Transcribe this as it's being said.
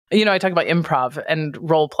I talk about improv and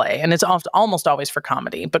role play, and it's almost always for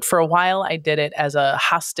comedy. But for a while, I did it as a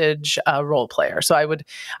hostage role player. So I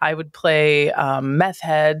would play meth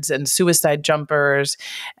heads and suicide jumpers,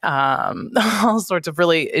 all sorts of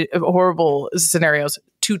really horrible scenarios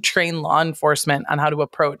to train law enforcement on how to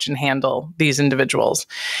approach and handle these individuals.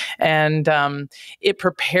 And it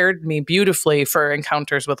prepared me beautifully for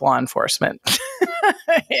encounters with law enforcement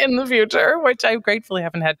in the future, which I gratefully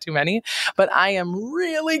haven't had too many. But I am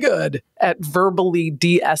really good at verbally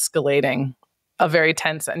de-escalating a very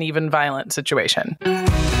tense and even violent situation.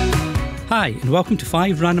 Hi, and welcome to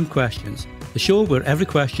 5 Random Questions, the show where every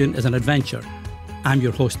question is an adventure. I'm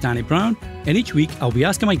your host, Danny Brown, and each week I'll be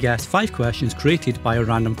asking my guests 5 questions created by a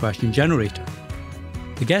random question generator.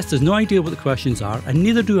 The guest has no idea what the questions are, and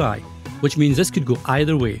neither do I, which means this could go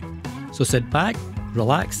either way. So sit back,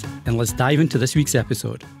 relax, and let's dive into this week's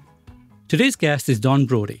episode. Today's guest is Dawn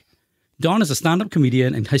Brodey. Dawn is a stand-up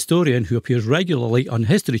comedian and historian who appears regularly on the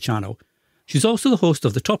History Channel. She's also the host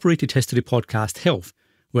of the top-rated history podcast, HILF,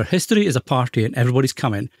 where history is a party and everybody's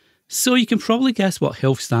coming, so you can probably guess what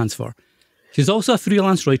HILF stands for. She's also a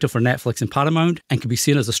freelance writer for Netflix and Paramount and can be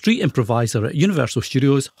seen as a street improviser at Universal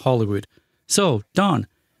Studios, Hollywood. So, Dawn,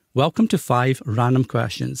 welcome to 5 Random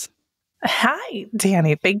Questions. Hi,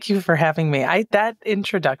 Danny. Thank you for having me. That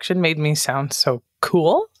introduction made me sound so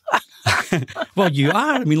cool. Well, you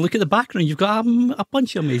are. I mean, look at the background. You've got a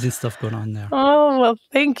bunch of amazing stuff going on there. Oh, well,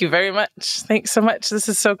 thank you very much. Thanks so much. This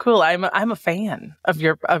is so cool. I'm a fan of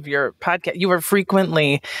your podcast. You are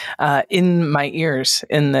frequently in my ears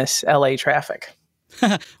in this LA traffic.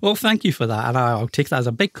 Well, thank you for that. And I'll take that as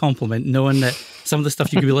a big compliment, knowing that some of the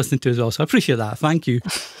stuff you could be listening to as well. So I appreciate that. Thank you.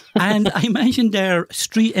 And I mentioned there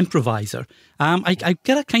street improviser. I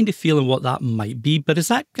get a kind of feeling what that might be, but is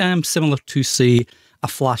that similar to, say, a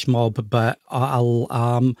flash mob, but a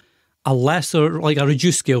lesser, like a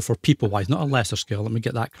reduced scale for people-wise, not a lesser scale. Let me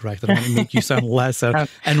get that correct. I don't want to make you sound lesser,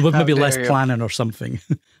 and with maybe less planning or something.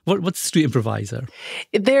 What's street improviser?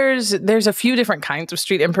 There's a few different kinds of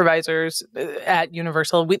street improvisers at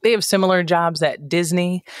Universal. They have similar jobs at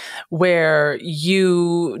Disney, where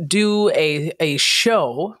you do a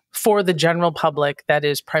show for the general public that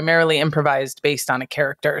is primarily improvised based on a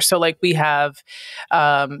character. So like we have,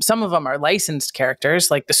 some of them are licensed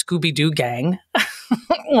characters, like the Scooby-Doo gang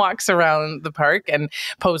walks around the park and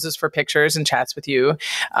poses for pictures and chats with you,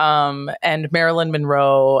 and Marilyn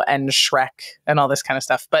Monroe and Shrek and all this kind of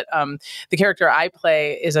stuff. But the character I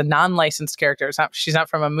play is a non-licensed character. She's not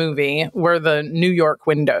from a movie. We're the New York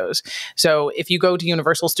windows. So if you go to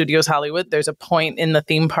Universal Studios Hollywood, there's a point in the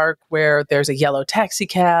theme park where there's a yellow taxi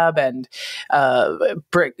cab and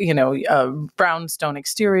brick, brownstone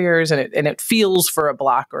exteriors, and it feels for a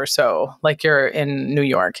block or so like you're in New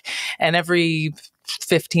York. And every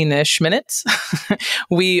 15-ish minutes,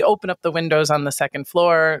 we open up the windows on the second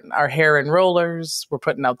floor, our hair in rollers, we're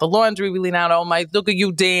putting out the laundry, we lean out, oh my, look at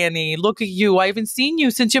you, Danny, look at you, I haven't seen you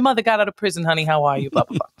since your mother got out of prison, honey, how are you, blah,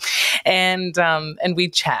 blah, blah. And we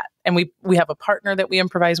chat. And we have a partner that we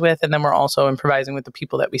improvise with, and then we're also improvising with the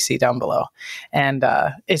people that we see down below. And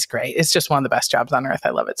it's great. It's just one of the best jobs on earth.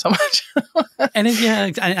 I love it so much. And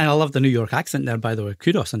I love the New York accent there, by the way.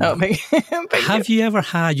 Kudos on that. Thank Have you ever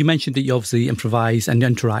had, you mentioned that you obviously improvise and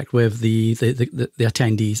interact with the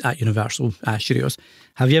attendees at Universal Studios.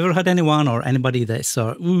 Have you ever had anyone or anybody that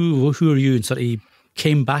sort of, ooh, who are you? And sort of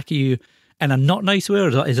came back at you in a not nice way, or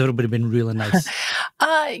has everybody been really nice?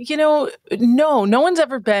 No one's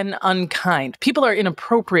ever been unkind. People are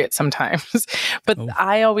inappropriate sometimes, but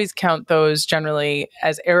I always count those generally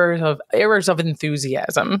as errors of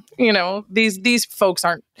enthusiasm. These folks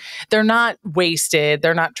they're not wasted.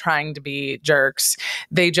 They're not trying to be jerks.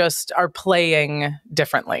 They just are playing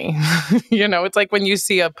differently. It's like when you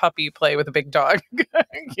see a puppy play with a big dog,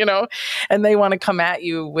 and they want to come at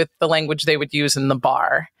you with the language they would use in the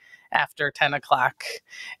bar after 10 o'clock.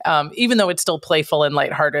 Even though it's still playful and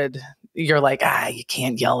lighthearted, you're like, you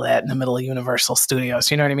can't yell that in the middle of Universal Studios.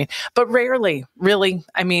 You know what I mean? But rarely, really.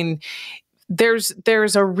 I mean, there's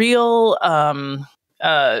a real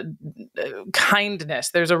kindness.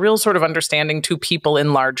 There's a real sort of understanding to people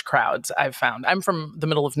in large crowds, I've found. I'm from the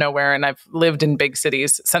middle of nowhere, and I've lived in big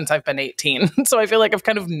cities since I've been 18. So I feel like I've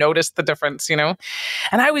kind of noticed the difference, And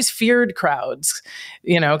I always feared crowds,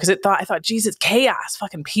 because I thought, geez, it's chaos,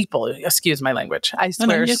 fucking people. Excuse my language. I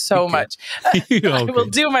swear so much. I will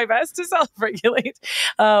do my best to self-regulate.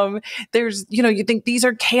 There's, you think these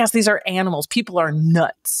are chaos, these are animals. People are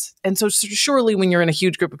nuts. And so surely when you're in a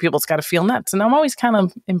huge group of people, it's got to feel nuts. And I'm always kind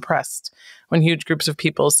of impressed when huge groups of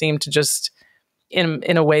people seem to just,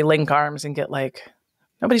 in a way, link arms and get like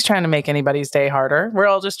Nobody's trying to make anybody's day harder. We're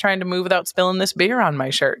all just trying to move without spilling this beer on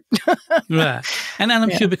my shirt. Right. And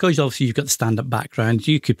I'm sure because obviously you've got the stand-up background,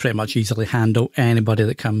 you could pretty much easily handle anybody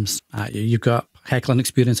that comes at you. You've got heckling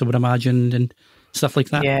experience, I would imagine, and stuff like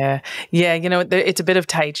that. Yeah. It's a bit of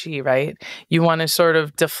Tai Chi, right? You want to sort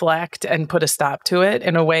of deflect and put a stop to it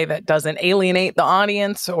in a way that doesn't alienate the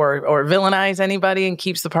audience or villainize anybody and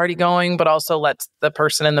keeps the party going, but also lets the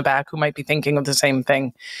person in the back who might be thinking of the same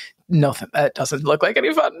thing, no, that doesn't look like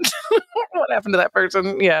any fun. What happened to that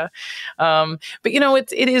person? Yeah. But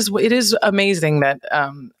it is amazing that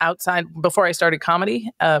outside, before I started comedy,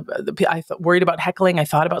 I worried about heckling. I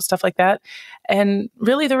thought about stuff like that. And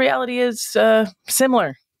really the reality is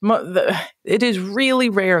similar. It is really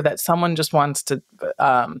rare that someone just wants to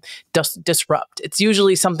disrupt. It's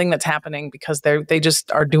usually something that's happening because they just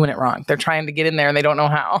are doing it wrong. They're trying to get in there and they don't know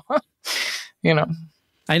how.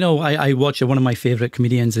 I know. I watch one of my favorite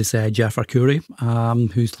comedians is Jeff Arcuri,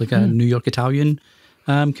 who's like a New York Italian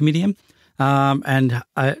comedian, and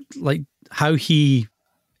I like how he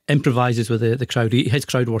improvises with the crowd. His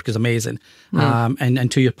crowd work is amazing.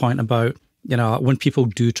 And to your point about when people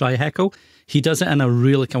do try heckle, he does it in a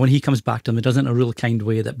really, when he comes back to them, he does it in a really kind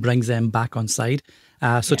way that brings them back on side.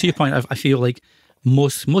 So to your point, I feel like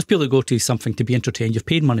most people that go to something to be entertained, you've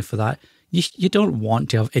paid money for that. You don't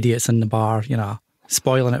want to have idiots in the bar,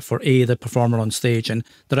 spoiling it for the performer on stage and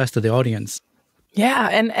the rest of the audience. Yeah,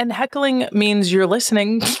 and heckling means you're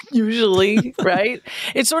listening, usually, right?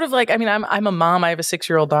 It's sort of like, I'm a mom, I have a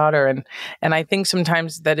 6-year-old daughter, and I think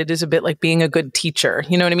sometimes that it is a bit like being a good teacher.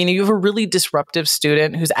 You know what I mean? You have a really disruptive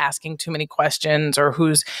student who's asking too many questions or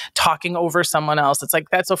who's talking over someone else. It's like,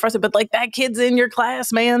 that's so frustrating. But like, that kid's in your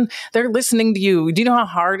class, man. They're listening to you. Do you know how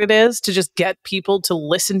hard it is to just get people to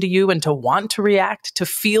listen to you and to want to react, to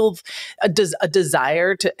feel a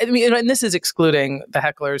desire to, and this is excluding the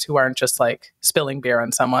hecklers who aren't just like spilling beer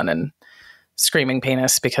on someone and screaming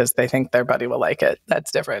penis because they think their buddy will like it.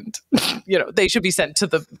 That's different. They should be sent to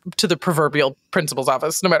the proverbial principal's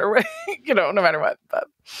office, no matter what, no matter what. But.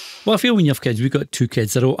 Well, I feel when you have kids, we've got 2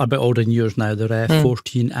 kids. They're a bit older than yours now. They're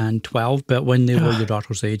 14 and 12. But when they were your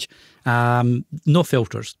daughter's age, no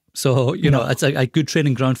filters. So, it's a good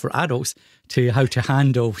training ground for adults to how to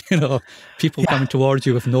handle, people coming towards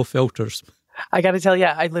you with no filters. I got to tell you,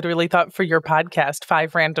 I literally thought for your podcast,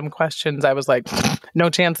 5 random questions. I was like, no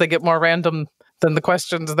chance they get more random than the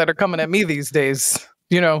questions that are coming at me these days.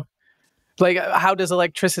 Like, how does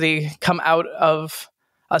electricity come out of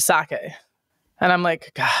a socket? And I'm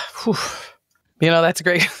like, God, whew, that's a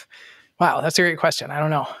great, wow, that's a great question. I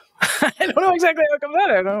don't know. I don't know exactly how it comes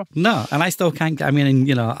out. I don't know. No, and I still can't, I'm in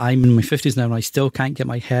my 50s now, and I still can't get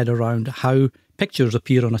my head around how pictures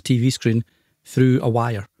appear on a TV screen through a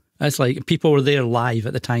wire. It's like people were there live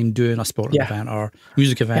at the time doing a sporting event or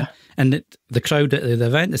music event, and the crowd at the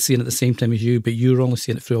event is seeing it at the same time as you, but you're only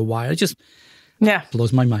seeing it through a wire. It just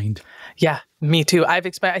blows my mind. Yeah, me too. I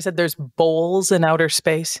said there's bowls in outer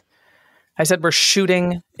space. I said we're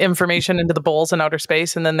shooting information into the bowls in outer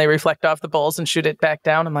space, and then they reflect off the bowls and shoot it back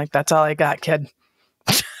down. I'm like, that's all I got, kid.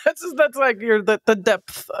 That's like the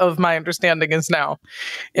depth of my understanding is now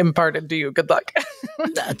imparted to you. Good luck.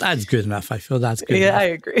 That's good enough. I feel that's good enough. I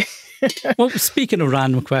agree. Well, speaking of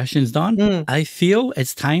random questions, Dawn, I feel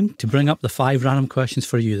it's time to bring up the 5 random questions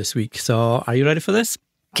for you this week. So are you ready for this?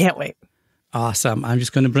 Can't wait. Awesome. I'm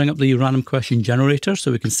just going to bring up the random question generator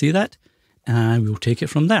so we can see that, and we'll take it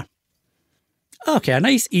from there. Okay, a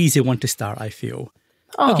nice easy one to start, I feel.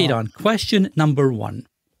 Oh. Okay, Dawn, question number 1.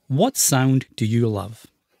 What sound do you love?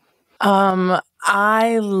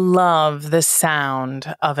 I love the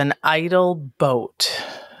sound of an idle boat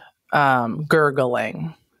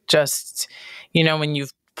gurgling. Just, when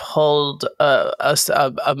you've pulled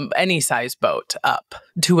any size boat up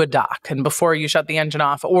to a dock, and before you shut the engine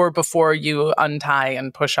off or before you untie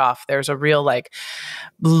and push off, there's a real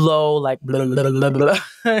low blah, blah, blah, blah,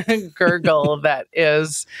 gurgle that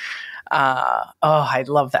is, I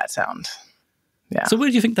love that sound. Yeah. So where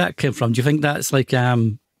do you think that came from? Do you think that's like,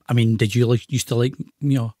 did you used to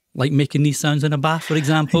like making these sounds in a bath, for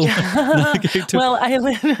example? Yeah. Well,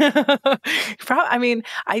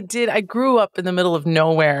 I did. I grew up in the middle of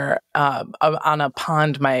nowhere on a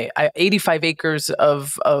pond. 85 acres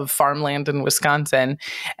of farmland in Wisconsin,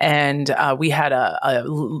 and we had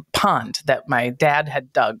a pond that my dad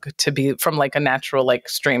had dug to be from like a natural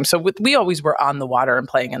stream. So we always were on the water and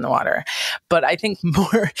playing in the water. But I think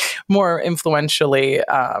more influentially,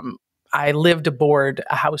 I lived aboard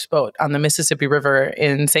a houseboat on the Mississippi River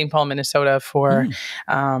in St. Paul, Minnesota for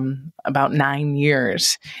about 9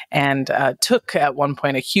 years, and took at one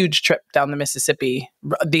point a huge trip down the Mississippi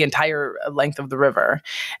the entire length of the river.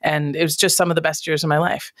 And it was just some of the best years of my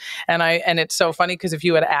life. And it's so funny because if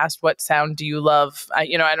you had asked what sound do you love, I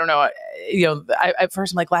don't know, I at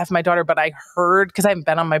first I'm like laughing at my daughter, but I heard, because I haven't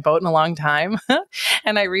been on my boat in a long time,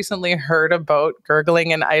 and I recently heard a boat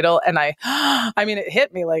gurgling and idle, and I mean, it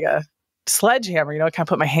hit me like a sledgehammer, I kind of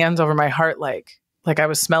put my hands over my heart, like I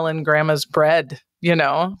was smelling grandma's bread,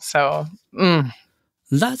 so.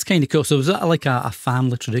 That's kind of cool. So was that like a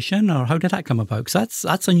family tradition, or how did that come about? Because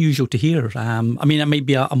that's unusual to hear. I mean, it might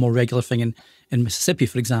be a more regular thing in Mississippi,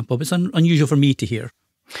 for example, but it's unusual for me to hear.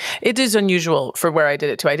 It is unusual for where I did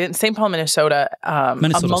it too. I did it in St. Paul, Minnesota.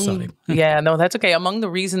 Sorry. Yeah, no, that's okay. Among the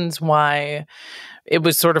reasons why it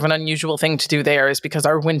was sort of an unusual thing to do there is because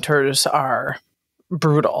our winters are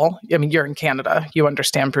brutal. I mean, you're in Canada, you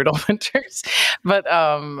understand brutal winters, but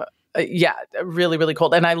yeah, really, really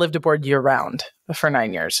cold. And I lived aboard year round for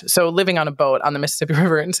 9 years. So living on a boat on the Mississippi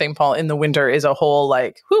River in St. Paul in the winter is a whole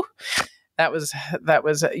that was,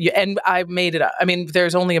 and I made it up. I mean,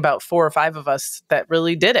 there's only about 4 or 5 of us that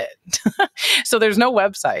really did it. So there's no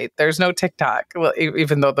website, there's no TikTok. Well,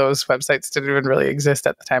 even though those websites didn't even really exist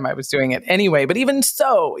at the time I was doing it anyway. But even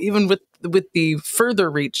so, even with the further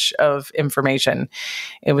reach of information,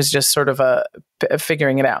 it was just sort of a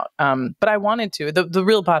figuring it out. But I wanted to. The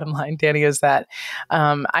real bottom line, Danny, is that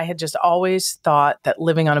I had just always thought that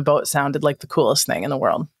living on a boat sounded like the coolest thing in the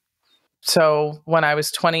world. So when I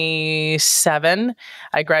was 27,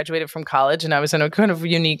 I graduated from college and I was in a kind of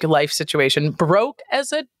unique life situation, broke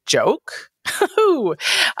as a joke.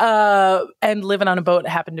 And living on a boat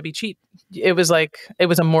happened to be cheap. It was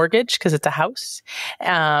a mortgage because it's a house.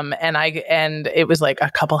 And it was like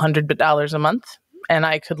a couple $100 a month, and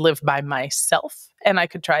I could live by myself and I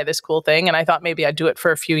could try this cool thing. And I thought maybe I'd do it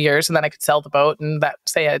for a few years and then I could sell the boat and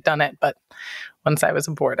say I'd done it. But once I was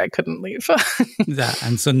aboard, I couldn't leave.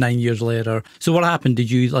 And so 9 years later. So what happened?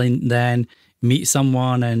 Did you then meet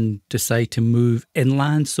someone and decide to move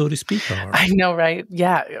inland, so to speak? Or? I know, right?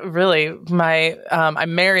 Yeah, really.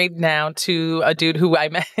 I'm married now to a dude who I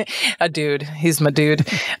met. A dude, he's my dude.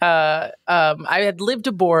 I had lived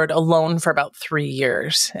aboard alone for about 3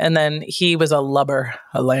 years, and then he was a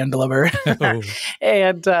land lubber, Oh.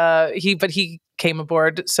 and he came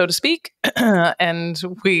aboard, so to speak, and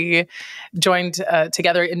we joined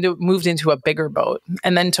together, moved into a bigger boat,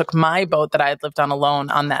 and then took my boat that I had lived on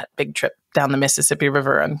alone on that big trip down the Mississippi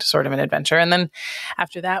River and sort of an adventure. And then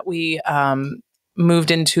after that, we moved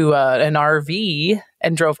into an RV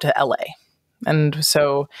and drove to LA. And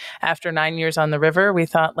so after 9 years on the river, we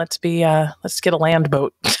thought, let's get a land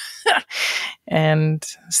boat and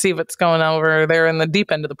see what's going on over there in the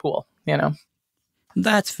deep end of the pool,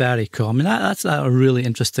 That's very cool. I mean, that's a really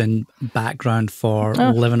interesting background for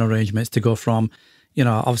living arrangements to go from,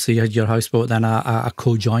 obviously you had your houseboat, then a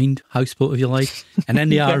co-joined houseboat, if you like, and then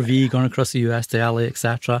the RV going across the US to LA,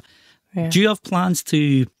 etc. Yeah. Do you have plans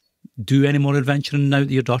to do any more adventuring now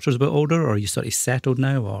that your daughter's a bit older, or are you sort of settled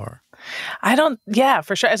now, or? I don't, yeah,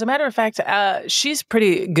 for sure. As a matter of fact, she's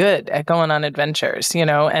pretty good at going on adventures,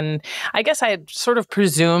 and I guess I had sort of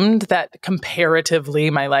presumed that comparatively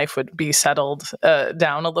my life would be settled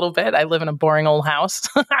down a little bit. I live in a boring old house.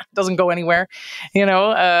 Doesn't go anywhere,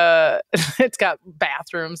 it's got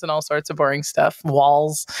bathrooms and all sorts of boring stuff,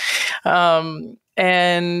 walls. But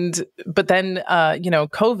then,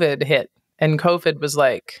 COVID hit, and COVID was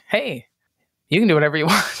like, hey, you can do whatever you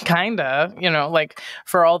want, kind of, like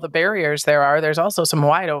for all the barriers there's also some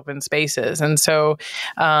wide open spaces. And so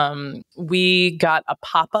we got a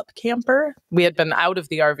pop-up camper. We had been out of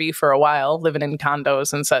the RV for a while, living in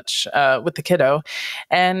condos and such with the kiddo.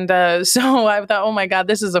 And so I thought, oh my God,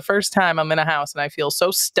 this is the first time I'm in a house and I feel so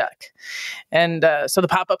stuck. And so the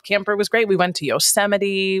pop-up camper was great. We went to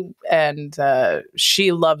Yosemite, and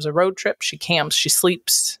she loves a road trip. She camps, she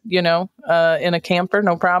sleeps, in a camper,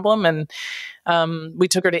 no problem. And we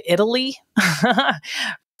took her to Italy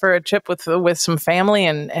for a trip with some family,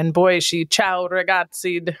 and boy, she ciao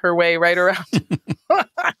ragazzi'd her way right around.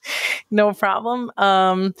 No problem.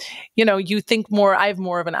 You think more, I have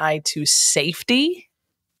more of an eye to safety,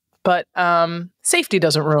 but safety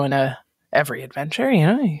doesn't ruin every adventure,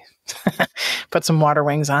 Put some water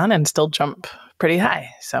wings on and still jump pretty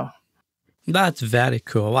high, so. That's very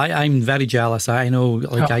cool. I'm very jealous. I know,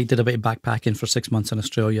 I did a bit of backpacking for 6 months in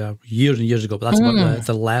Australia years and years ago, but that's about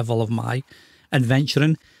the level of my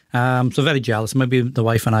adventuring. So very jealous. Maybe the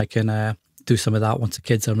wife and I can do some of that once the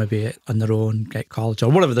kids are maybe on their own, get college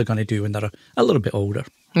or whatever they're going to do when they're a little bit older.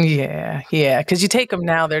 Yeah. Because you take them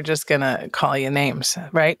now, they're just going to call you names,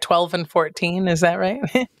 right? 12 and 14, is that right?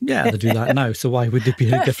 Yeah, they do that now. So why would they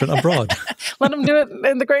be any different abroad? Let them do it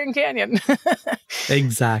in the Grand Canyon.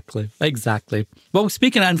 Exactly. Well,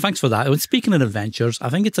 speaking of, and thanks for that. When speaking of adventures, I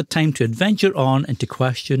think it's a time to adventure on into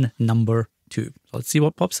question number 2. So let's see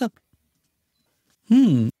what pops up.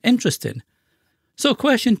 Interesting. So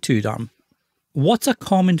question 2, Dawn. What's a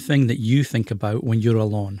common thing that you think about when you're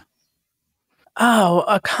alone? Oh,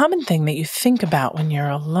 a common thing that you think about when you're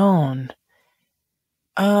alone.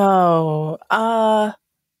 Oh, I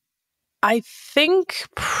think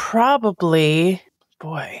probably,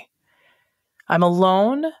 boy, I'm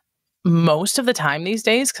alone most of the time these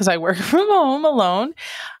days because I work from home alone.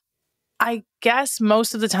 I guess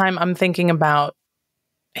most of the time I'm thinking about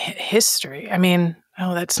history. I mean,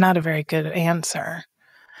 that's not a very good answer.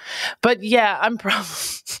 But yeah, I'm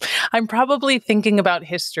probably thinking about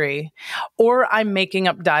history, or I'm making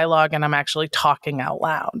up dialogue and I'm actually talking out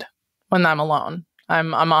loud when I'm alone.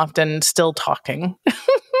 I'm often still talking.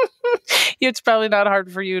 It's probably not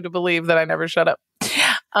hard for you to believe that I never shut up.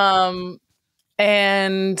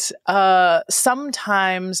 And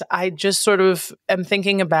sometimes I just sort of am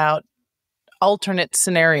thinking about alternate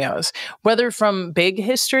scenarios, whether from big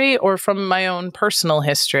history or from my own personal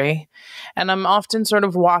history. And I'm often sort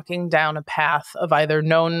of walking down a path of either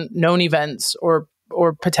known events or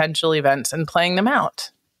potential events and playing them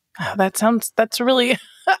out. That's really,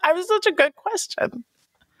 that was such a good question.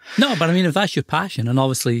 No, but I mean, if that's your passion, and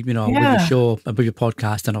obviously, with your show, about your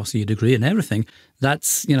podcast, and also your degree and everything,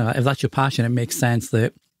 that's, if that's your passion, it makes sense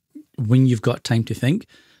that when you've got time to think,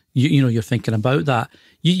 you're thinking about that.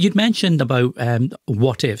 You'd mentioned about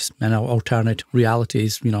what ifs and alternate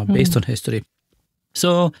realities, based on history.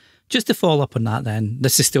 So just to follow up on that then,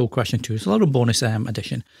 this is still question 2. It's a little bonus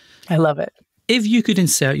addition. I love it. If you could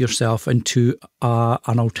insert yourself into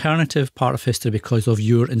an alternative part of history because of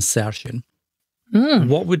your insertion,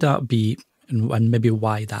 what would that be, and maybe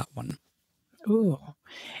why that one? Ooh.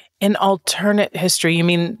 An alternate history, you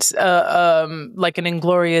mean like an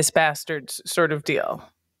Inglourious Basterds sort of deal?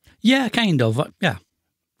 Yeah, kind of.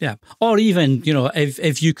 Yeah. Or even,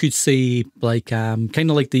 if you could say like, kind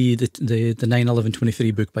of like the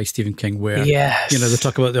 9/11/23 book by Stephen King, where, they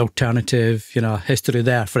talk about the alternative, history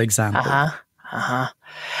there, for example.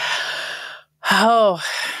 Oh,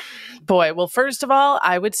 boy. Well, first of all,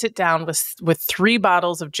 I would sit down with 3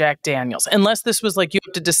 bottles of Jack Daniels, unless this was like, you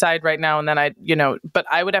have to decide right now. And then but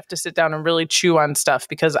I would have to sit down and really chew on stuff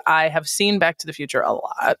because I have seen Back to the Future a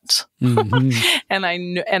lot. And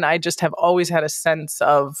I just have always had a sense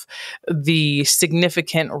of the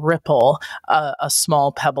significant ripple a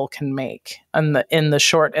small pebble can make in the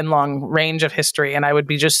short and long range of history. And I would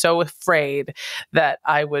be just so afraid that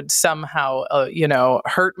I would somehow,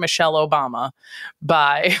 hurt Michelle Obama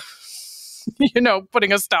by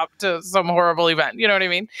putting a stop to some horrible event. You know what I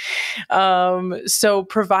mean? So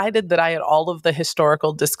provided that I had all of the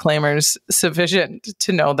historical disclaimers sufficient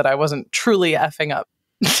to know that I wasn't truly effing up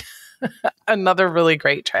another really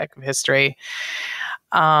great track of history.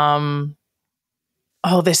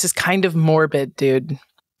 This is kind of morbid, dude.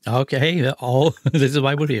 Okay. This is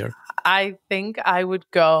why we're here. I think I would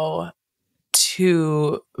go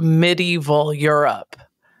to medieval Europe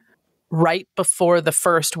right before the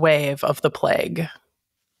first wave of the plague.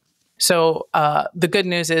 So the good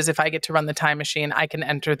news is if I get to run the time machine, I can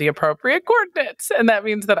enter the appropriate coordinates. And that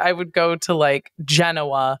means that I would go to like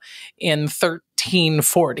Genoa in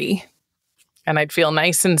 1340. And I'd feel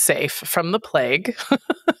nice and safe from the plague.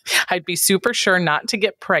 I'd be super sure not to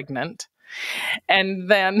get pregnant. And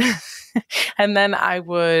then I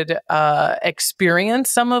would experience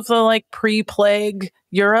some of the like pre-plague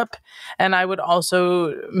Europe. And I would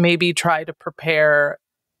also maybe try to prepare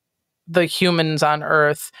the humans on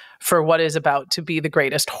Earth for what is about to be the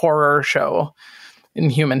greatest horror show in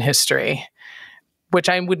human history, which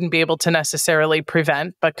I wouldn't be able to necessarily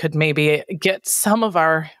prevent, but could maybe get some of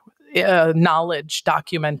our knowledge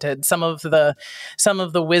documented, some of the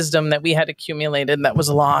wisdom that we had accumulated that was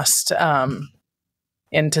lost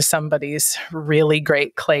into somebody's really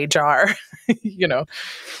great clay jar,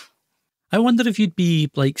 I wonder if you'd be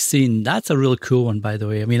like saying, that's a really cool one, by the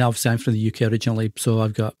way. I mean, obviously I'm from the UK originally, so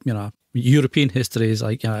I've got, European history is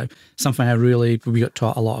like something we got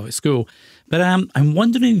taught a lot of at school. But I'm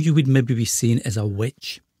wondering if you would maybe be seen as a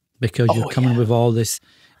witch because you're coming with all these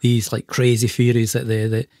like crazy theories that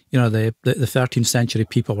the 13th century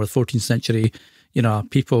people or the 14th century,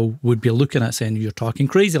 people would be looking at saying, you're talking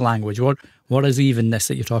crazy language. What is even this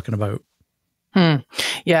that you're talking about?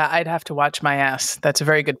 Yeah, I'd have to watch my ass. That's a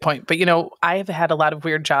very good point. But, I've had a lot of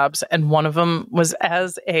weird jobs, and one of them was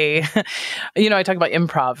as a, I talk about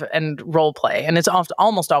improv and role play, and it's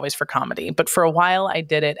almost always for comedy. But for a while, I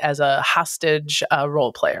did it as a hostage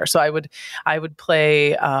role player. So I would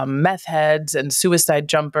play meth heads and suicide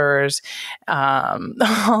jumpers,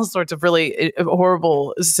 all sorts of really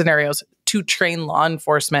horrible scenarios to train law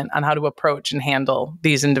enforcement on how to approach and handle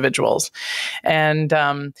these individuals. And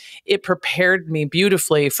it prepared me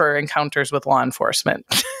beautifully for encounters with law enforcement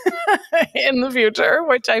in the future,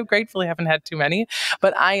 which I gratefully haven't had too many.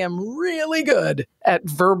 But I am really good at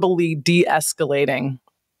verbally de-escalating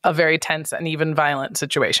a very tense and even violent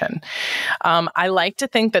situation. I like to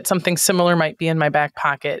think that something similar might be in my back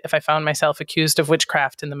pocket if I found myself accused of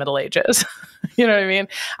witchcraft in the Middle Ages. You know what I mean?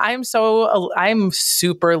 I'm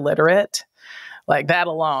super literate. Like that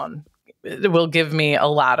alone will give me a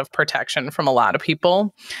lot of protection from a lot of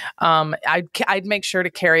people. I'd make sure to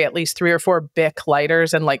carry at least 3 or 4 Bic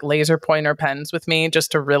lighters and like laser pointer pens with me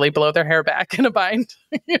just to really blow their hair back in a bind.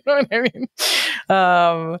 You know what I mean?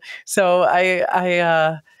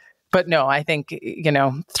 But no, I think,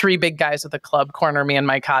 3 big guys with a club corner me in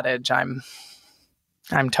my cottage. I'm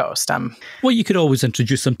toast. Well, you could always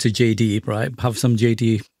introduce them to JD, right? Have some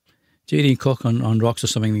JD and Cook on rocks or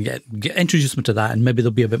something, and introduce them to that, and maybe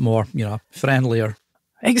they'll be a bit more, friendlier.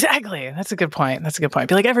 Exactly. That's a good point.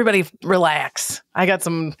 Be like, everybody relax. I got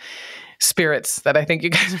some spirits that I think you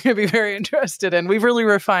guys are going to be very interested in. We've really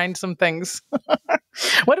refined some things.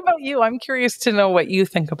 What about you? I'm curious to know what you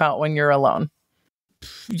think about when you're alone.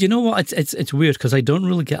 You know what? It's weird because I don't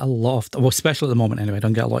really get a lot of, well, especially at the moment anyway, I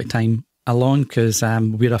don't get a lot of time alone because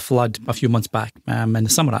we had a flood a few months back in the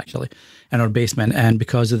summer actually in our basement, and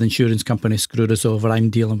because of the insurance company screwed us over, I'm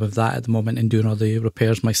dealing with that at the moment and doing all the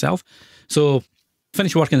repairs myself. So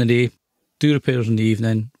finish work in the day, do repairs in the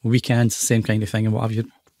evening, weekends, same kind of thing, and what have you,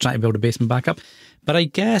 trying to build a basement back up. But I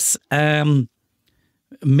guess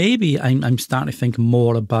maybe I'm starting to think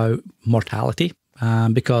more about mortality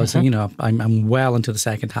because I'm well into the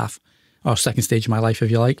second half or second stage of my life,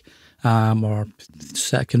 if you like. Or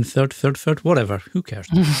second, third, whatever, who cares?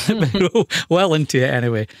 Well into it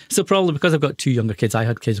anyway. So probably because I've got 2 younger kids, I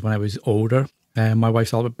had kids when I was older. My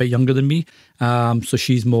wife's a little bit younger than me. So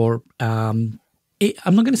she's more, I'm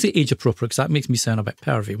not going to say age appropriate because that makes me sound a bit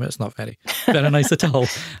pervy, but it's not very nice at all.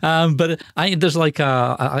 But there's like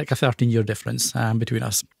a 13-year difference between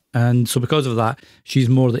us. And so because of that, she's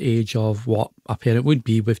more the age of what a parent would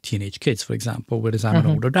be with teenage kids, for example, whereas I'm an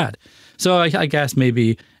older dad. So I guess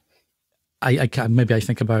maybe I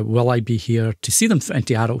think about, will I be here to see them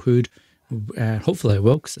into adulthood? Hopefully I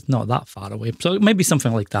will, because it's not that far away. So maybe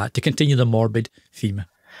something like that to continue the morbid theme.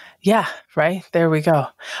 Yeah, right. There we go.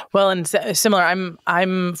 Well, and similar,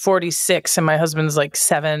 I'm 46 and my husband's like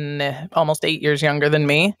 7, almost 8 years younger than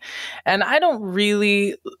me. And I don't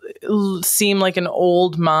really seem like an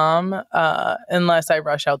old mom unless I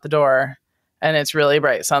rush out the door and it's really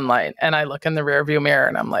bright sunlight and I look in the rearview mirror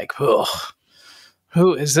and I'm like, oh,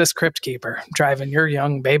 who is this crypt keeper driving your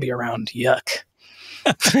young baby around? Yuck.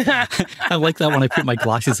 I like that when I put my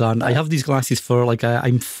glasses on. I have these glasses for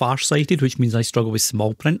I'm farsighted, which means I struggle with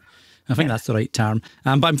small print. I think that's the right term.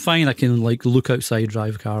 But I'm fine. I can look outside,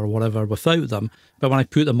 drive a car or whatever without them. But when I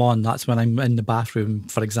put them on, that's when I'm in the bathroom,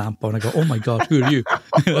 for example, and I go, oh my God, who are you?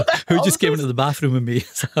 Who just came into the bathroom with me?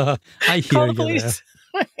 So I hear you there.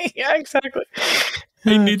 Yeah, exactly.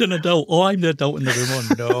 I need an adult. Oh, I'm the adult in the room.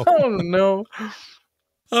 Oh, no. Oh, no.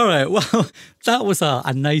 All right, well, that was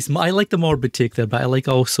a nice, I like the morbid take there, but I like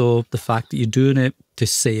also the fact that you're doing it to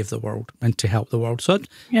save the world and to help the world. So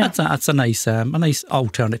that's a nice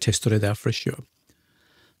alternate history there for sure.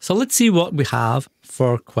 So let's see what we have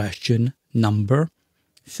for question number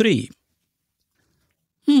 3.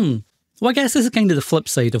 Well, I guess this is kind of the flip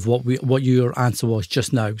side of what your answer was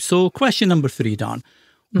just now. So question number 3, Dawn,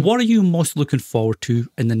 what are you most looking forward to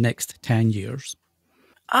in the next 10 years?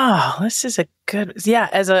 Oh, this is a good,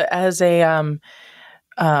 as a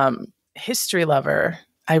history lover,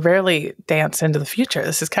 I rarely dance into the future.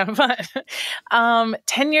 This is kind of fun.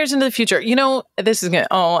 10 years into the future, this is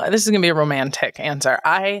gonna be a romantic answer.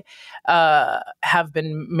 I have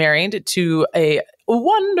been married to a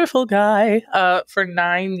wonderful guy for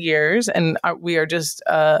 9 years, and we are just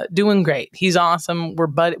doing great. He's awesome.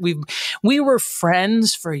 We were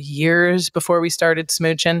friends for years before we started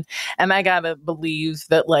smooching, and I gotta believe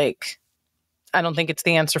that I don't think it's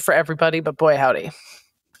the answer for everybody, but boy howdy,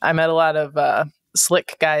 I met a lot of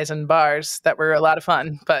slick guys in bars that were a lot of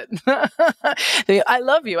fun, but I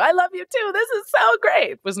love you too, this is so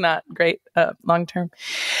great, was not great long term.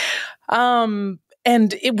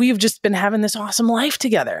 we've just been having this awesome life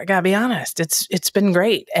together. I gotta be honest. It's been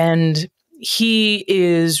great. And he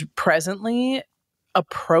is presently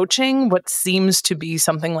approaching what seems to be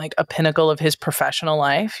something like a pinnacle of his professional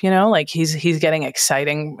life. Like he's getting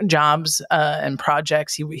exciting jobs and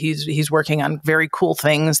projects. He's working on very cool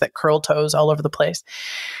things that curl toes all over the place.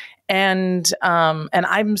 And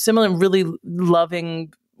I'm similarly really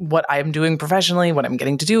loving what I'm doing professionally, what I'm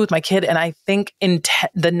getting to do with my kid. And I think in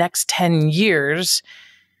the next 10 years,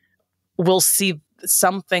 we'll see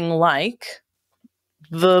something like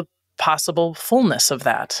the possible fullness of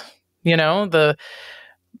that.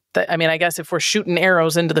 I mean, I guess if we're shooting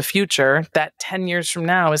arrows into the future, that 10 years from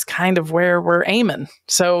now is kind of where we're aiming.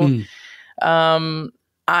 So, the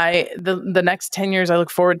next 10 years, I look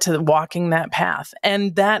forward to walking that path,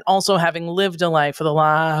 and that also having lived a life with a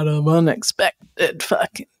lot of unexpected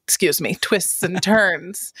twists and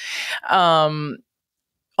turns.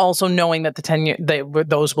 Also knowing that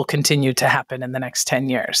those will continue to happen in the next 10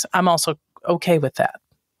 years. I'm also okay with that.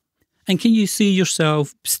 And can you see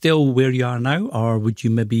yourself still where you are now, or would you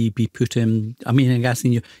maybe be put in, I mean, I'm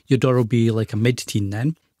guessing your daughter will be like a mid-teen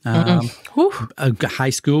then, a high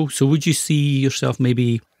school. So would you see yourself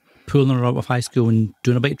maybe pulling her out of high school and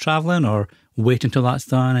doing a bit of travelling, or wait until that's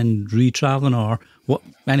done and re-travelling, or what?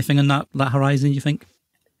 Anything on that horizon, you think?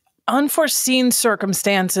 Unforeseen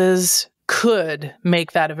circumstances could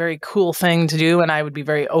make that a very cool thing to do, and I would be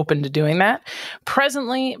very open to doing that.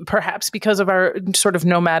 Presently, perhaps because of our sort of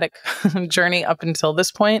nomadic journey up until this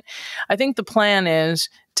point, I think the plan is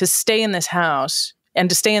to stay in this house and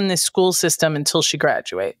to stay in this school system until she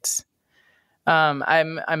graduates.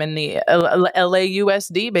 I'm in the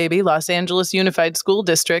LAUSD, baby, Los Angeles Unified School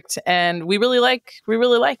District, and we really like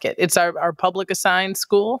it. It's our public assigned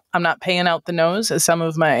school. I'm not paying out the nose as some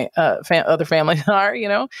of my other families are,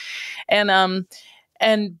 and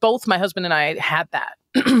both my husband and I had that.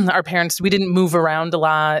 Our parents, we didn't move around a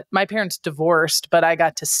lot. My parents divorced, but I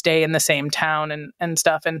got to stay in the same town and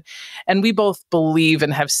stuff, and we both believe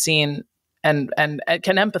and have seen and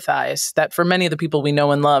can empathize that for many of the people we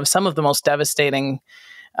know and love, some of the most devastating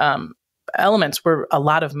elements were a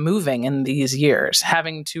lot of moving in these years,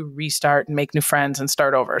 having to restart and make new friends and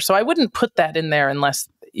start over. So I wouldn't put that in there unless,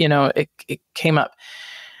 it came up.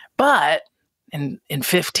 But in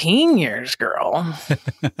 15 years, girl,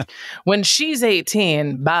 when she's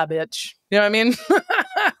 18, bye, bitch. You know what I mean?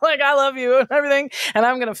 Like, I love you and everything, and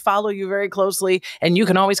I'm going to follow you very closely, and you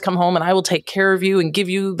can always come home, and I will take care of you and give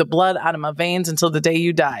you the blood out of my veins until the day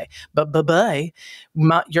you die. But bye-bye,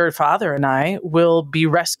 your father and I will be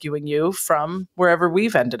rescuing you from wherever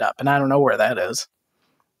we've ended up, and I don't know where that is.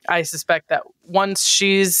 I suspect that once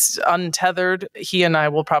she's untethered, he and I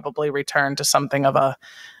will probably return to something of a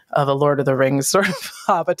Lord of the Rings sort of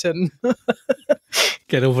Hobbiton.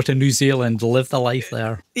 Get over to New Zealand, live the life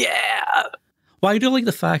there. Yeah. Well, I do like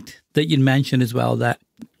the fact that you mentioned as well that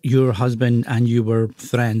your husband and you were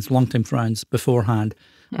friends, long-time friends beforehand.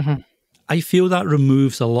 Mm-hmm. I feel that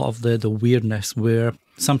removes a lot of the weirdness where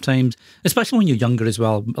sometimes, especially when you're younger as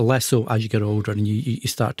well, less so as you get older and you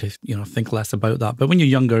start to think less about that. But when you're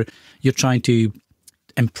younger, you're trying to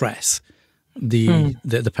impress the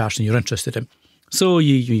person you're interested in. So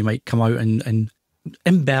you might come out and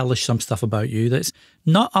embellish some stuff about you that's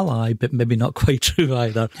not a lie, but maybe not quite true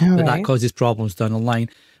either. Right. That causes problems down the line.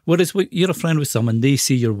 Whereas you're a friend with someone, they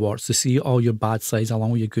see your warts, they see all your bad sides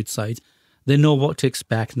along with your good sides. They know what to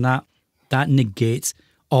expect, and that negates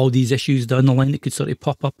all these issues down the line that could sort of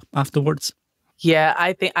pop up afterwards. Yeah,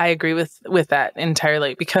 I think I agree with that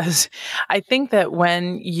entirely, because I think that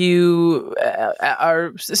when you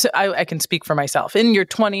I can speak for myself, in your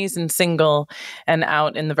 20s and single and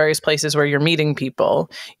out in the various places where you're meeting people,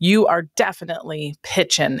 you are definitely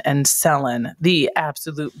pitching and selling the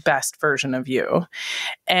absolute best version of you.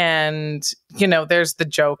 And, there's the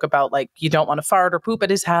joke about like, you don't want to fart or poop at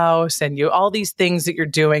his house, and all these things that you're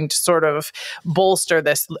doing to sort of bolster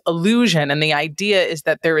this illusion. And the idea is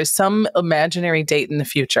that there is some imaginary date in the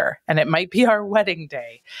future, and it might be our wedding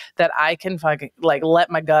day, that I can fucking like let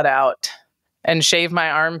my gut out and shave my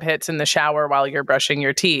armpits in the shower while you're brushing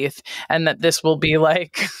your teeth, and that this will be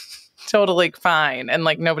like totally fine and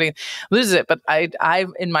like nobody loses it. But I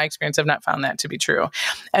in my experience have not found that to be true.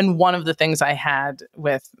 And one of the things I had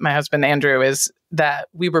with my husband Andrew is that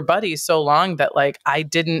we were buddies so long that like I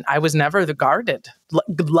was never the guarded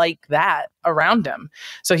like that around him.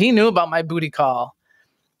 So he knew about my booty call.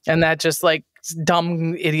 And that just like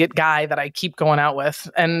dumb idiot guy that I keep going out with.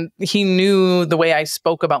 And he knew the way I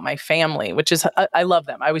spoke about my family, which is, I love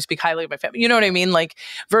them. I always speak highly of my family. You know what I mean? Like,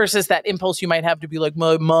 versus that impulse you might have to be like,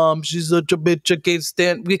 my mom, she's such a bitch, I can't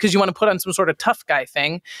stand, because you want to put on some sort of tough guy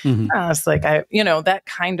thing. It's like, that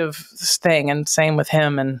kind of thing. And same with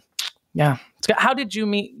him. And yeah. How did you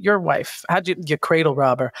meet your wife? How'd you cradle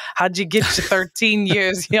robber? How'd you get your 13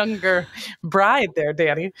 years younger bride there,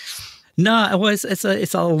 Danny? No,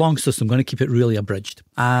 it's a long story, so I'm going to keep it really abridged.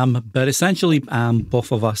 But essentially,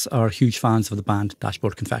 both of us are huge fans of the band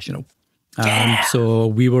Dashboard Confessional. So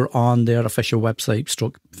we were on their official website,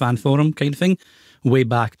 stroke fan forum kind of thing, way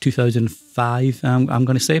back 2005, I'm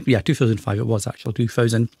going to say. Yeah, 2005 it was actually,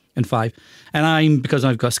 2005. And because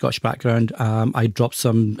I've got a Scottish background, I dropped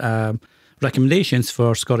some recommendations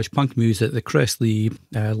for Scottish punk music that Chris, the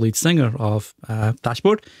lead singer of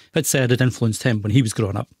Dashboard, had said had influenced him when he was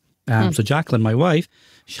growing up. So Jacqueline, my wife,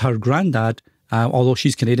 her granddad, although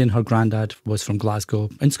she's Canadian, her granddad was from Glasgow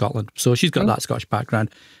in Scotland. So she's got that Scottish background.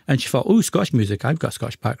 And she thought, oh, Scottish music, I've got a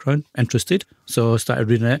Scottish background, interested. So I started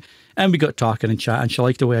reading it. And we got talking and chatting. She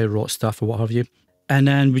liked the way I wrote stuff or what have you. And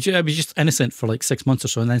then I was just innocent for like 6 months or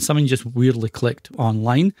so. And then something just weirdly clicked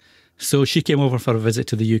online. So she came over for a visit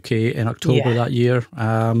to the UK in October that year.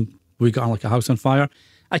 We got on like a house on fire.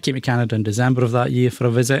 I came to Canada in December of that year for a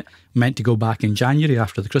visit, meant to go back in January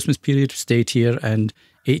after the Christmas period, stayed here, and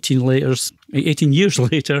 18 years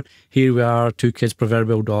later, here we are, 2 kids,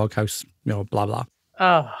 proverbial dog, house, blah, blah.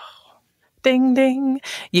 Oh, ding, ding.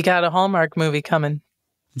 You got a Hallmark movie coming.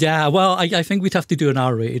 Yeah, well, I think we'd have to do an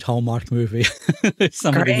R-rated Hallmark movie.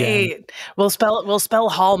 Great. We'll spell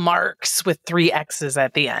Hallmarks with 3 X's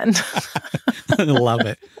at the end. Love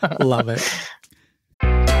it. Love it.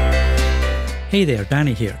 Hey there,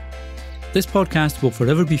 Danny here. This podcast will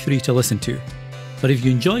forever be free to listen to. But if you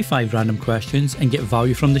enjoy 5 Random Questions and get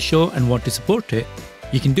value from the show and want to support it,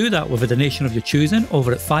 you can do that with a donation of your choosing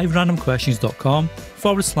over at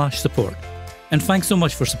 5randomquestions.com/support. And thanks so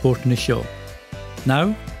much for supporting the show.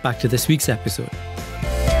 Now, back to this week's episode.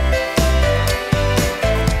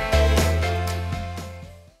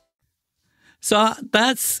 So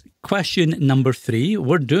that's question number 3.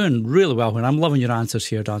 We're doing really well, and I'm loving your answers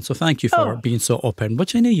here, Dawn. So thank you for being so open,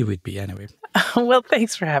 which I knew you would be anyway. Well,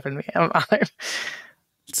 thanks for having me. I'm honored.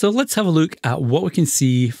 So let's have a look at what we can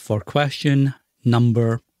see for question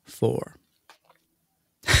number 4.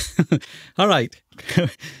 All right.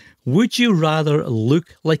 Would you rather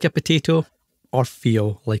look like a potato or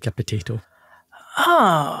feel like a potato?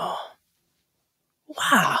 Oh,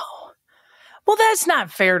 wow. Well, that's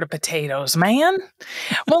not fair to potatoes, man.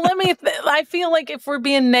 Well, I feel like if we're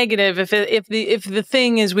being negative, if the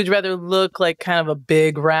thing is we'd rather look like kind of a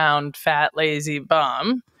big, round, fat, lazy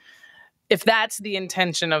bum, if that's the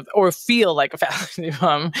intention of, or feel like a fat, lazy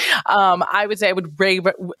bum, I would say I would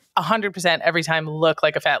 100% every time look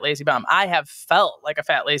like a fat, lazy bum. I have felt like a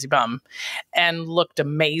fat, lazy bum and looked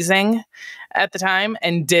amazing at the time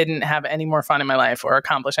and didn't have any more fun in my life or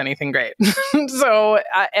accomplish anything great. So,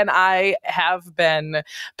 and I have been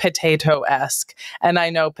potato-esque, and I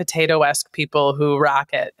know potato-esque people who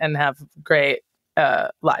rock it and have great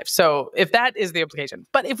lives. So if that is the implication,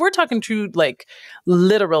 but if we're talking true, like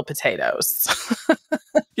literal potatoes.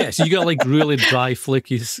 Yeah, so you got like really dry,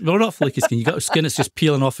 flaky, well, not flaky skin. You got skin that's just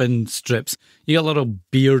peeling off in strips. You got a little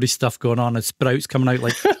beardy stuff going on and sprouts coming out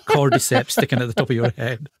like cordyceps sticking at the top of your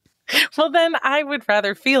head. Well, then I would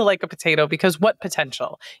rather feel like a potato, because what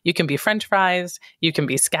potential? You can be French fries, you can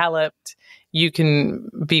be scalloped, you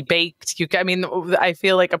can be baked. I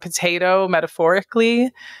feel like a potato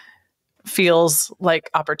metaphorically feels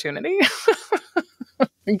like opportunity.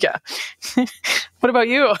 Yeah. What about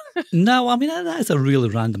you? No, I mean, that is a really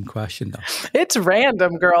random question, though. It's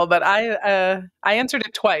random, girl, but I answered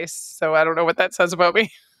it twice, so I don't know what that says about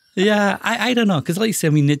me. Yeah, I don't know, because like you say,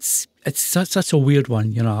 I mean, it's such a weird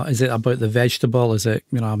one, Is it about the vegetable? Is it,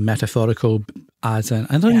 metaphorical as in,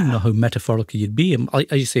 I don't even know how metaphorical you'd be.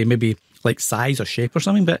 Like, as you say, maybe like size or shape or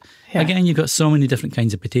something, but again, you've got so many different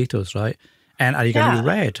kinds of potatoes, right? And are you going to be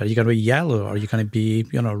red? Are you going to be yellow? Are you going to be,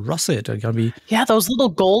 russet? Are you going to be... Yeah, those little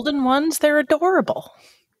golden ones, they're adorable.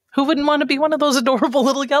 Who wouldn't want to be one of those adorable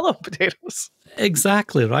little yellow potatoes?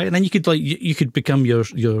 Exactly, right? And then you could you could become your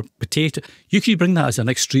potato. You could bring that as an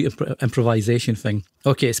next street improvisation thing.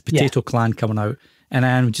 Okay, it's Potato Clan coming out. And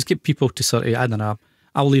then just get people to sort of, I don't know,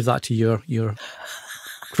 I'll leave that to your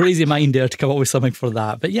crazy mind there to come up with something for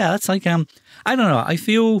that. But yeah, that's like, I don't know. I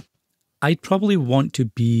feel I'd probably want to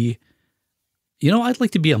be... I'd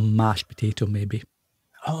like to be a mashed potato, maybe.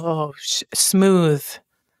 Oh, smooth.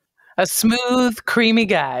 A smooth, creamy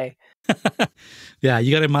guy. Yeah,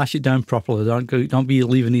 you got to mash it down properly. Don't be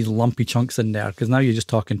leaving these lumpy chunks in there, because now you're just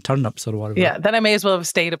talking turnips or whatever. Yeah, then I may as well have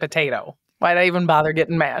stayed a potato. Why'd I even bother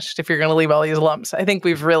getting mashed if you're going to leave all these lumps? I think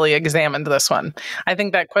we've really examined this one. I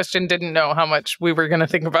think that question didn't know how much we were going to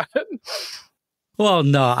think about it. Well,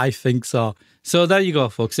 no, I think so. So there you go,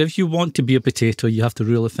 folks. If you want to be a potato, you have to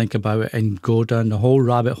really think about it and go down the whole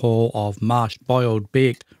rabbit hole of mashed, boiled,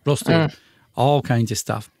 baked, roasted, all kinds of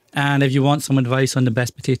stuff. And if you want some advice on the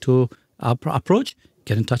best potato approach,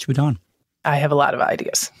 get in touch with Dawn. I have a lot of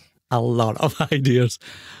ideas. A lot of ideas.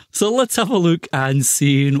 So let's have a look and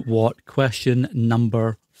see what question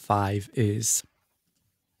number 5 is.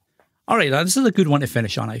 All right, now this is a good one to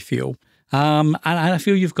finish on, I feel. And I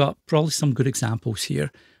feel you've got probably some good examples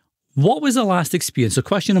here. What was the last experience? So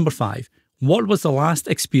question number 5. What was the last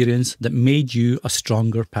experience that made you a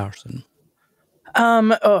stronger person?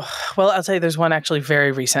 Well, I'll tell you, there's one actually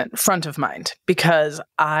very recent, front of mind, because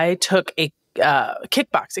I took a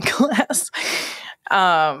kickboxing class.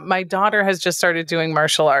 My daughter has just started doing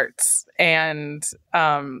martial arts, and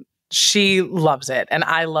she loves it, and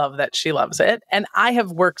I love that she loves it. And I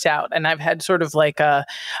have worked out, and I've had sort of like a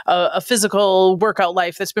physical workout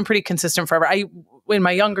life that's been pretty consistent forever. I, in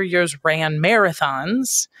my younger years, ran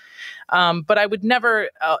marathons, but I would never,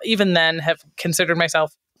 even then, have considered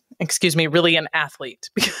myself, really an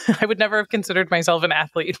athlete. I would never have considered myself an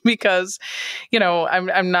athlete because,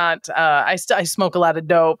 I'm not, I smoke a lot of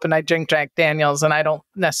dope and I drink Jack Daniels, and I don't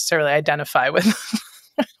necessarily identify with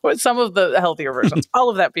with some of the healthier versions. All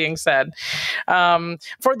of that being said,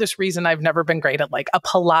 for this reason, I've never been great at like a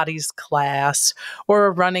Pilates class or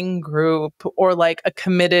a running group or like a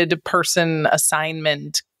committed person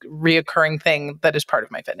assignment reoccurring thing that is part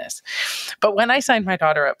of my fitness. But when I signed my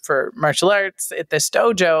daughter up for martial arts at this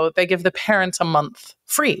dojo, they give the parents a month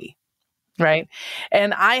free. Right.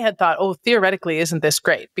 And I had thought, oh, theoretically, isn't this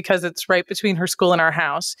great? Because it's right between her school and our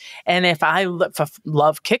house. And if I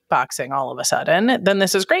love kickboxing all of a sudden, then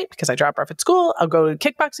this is great because I drop her off at school. I'll go to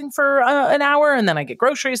kickboxing for an hour, and then I get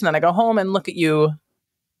groceries, and then I go home, and look at you,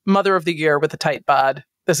 mother of the year with a tight bod.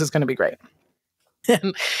 This is going to be great.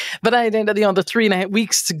 But I ended, the 3.5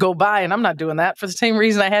 weeks to go by, and I'm not doing that for the same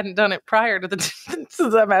reason I hadn't done it prior to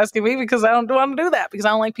them asking me, because I don't want to do that, because I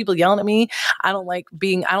don't like people yelling at me. I don't like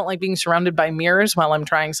being surrounded by mirrors while I'm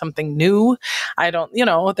trying something new. I don't,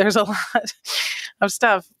 there's a lot of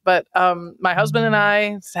stuff. But my husband and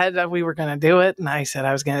I said that we were going to do it, and I said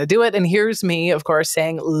I was going to do it. And here's me, of course,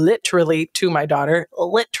 saying literally to my daughter,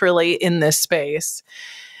 literally in this space,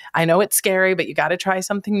 I know it's scary, but you got to try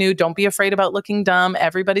something new. Don't be afraid about looking dumb.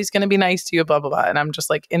 Everybody's going to be nice to you, blah, blah, blah. And I'm just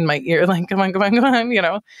like in my ear, like, come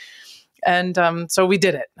on. And so we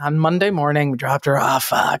did it on Monday morning. We dropped her off.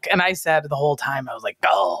 Fuck. And I said the whole time, I was like,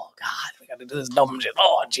 oh, God, we got to do this dumb shit.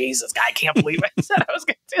 Oh, Jesus, I can't believe I said I was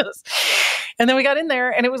going to do this. And then we got in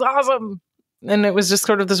there, and it was awesome. And it was just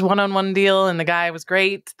sort of this one-on-one deal. And the guy was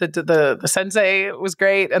great. The sensei was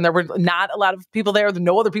great. And there were not a lot of people there. There were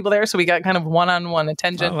no other people there. So we got kind of one-on-one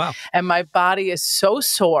attention. Oh, wow. And my body is so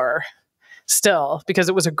sore still because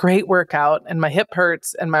it was a great workout. And my hip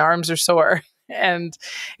hurts and my arms are sore. And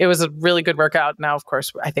it was a really good workout. Now, of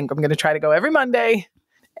course, I think I'm going to try to go every Monday.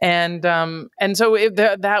 And so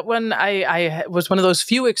that one, I was one of those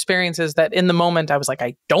few experiences that in the moment I was like,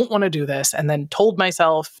 I don't want to do this. And then told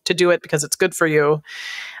myself to do it because it's good for you.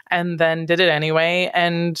 And then did it anyway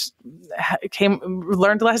and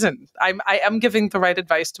learned a lesson. I am giving the right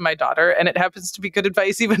advice to my daughter, and it happens to be good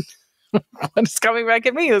advice even when it's coming back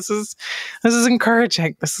at me. This is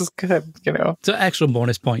encouraging. This is good, So extra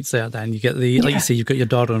bonus points there then. You get like you say, you've got your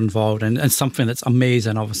daughter involved and something that's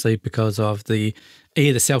amazing, obviously, because of the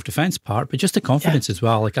self-defense part, but just the confidence as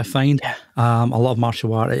well. Like I find a lot of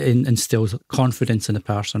martial art instills confidence in a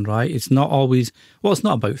person, right? It's not always, it's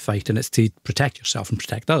not about fighting, it's to protect yourself and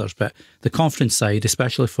protect others, but the confidence side,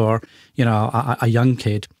 especially for, a young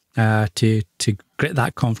kid, to get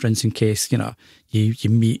that confidence in case, you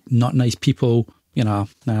meet not nice people,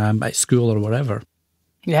 at school or whatever.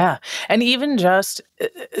 Yeah. And even just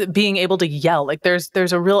being able to yell, like there's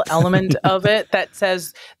a real element of it that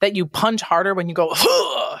says that you punch harder when you go,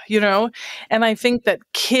 and I think that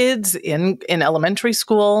kids in elementary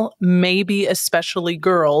school, maybe especially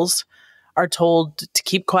girls, are told to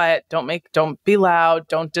keep quiet, don't be loud,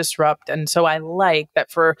 don't disrupt. And so I like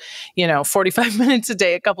that for, 45 minutes a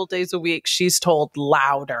day, a couple days a week, she's told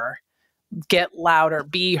louder. Get louder,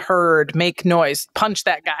 be heard, make noise, punch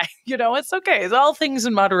that guy. It's okay. It's all things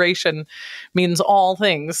in moderation means all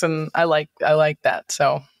things. And I like that.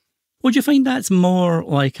 So Would you find that's more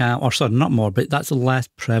like, or sorry, not more, but that's less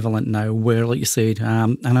prevalent now where, like you said,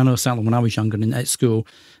 and I know certainly when I was younger and at school,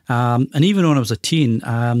 and even when I was a teen,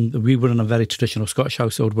 we were in a very traditional Scottish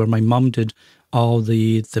household where my mum did all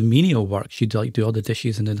the menial work. She'd like do all the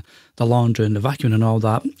dishes and the laundry and the vacuum and all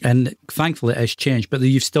that. And thankfully it has changed, but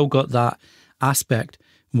you've still got that aspect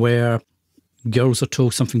where girls are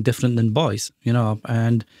told something different than boys, you know,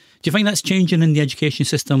 and do you think that's changing in the education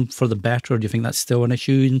system for the better, or do you think that's still an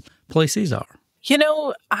issue in places? Or You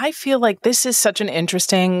know, I feel like this is such an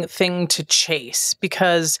interesting thing to chase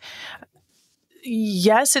because,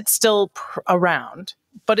 yes, it's still around,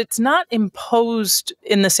 but it's not imposed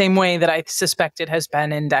in the same way that I suspect it has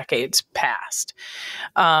been in decades past.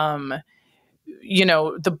 You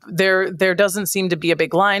know, there doesn't seem to be a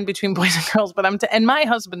big line between boys and girls, but and my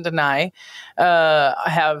husband and I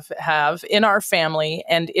have in our family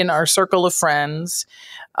and in our circle of friends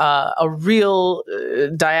a real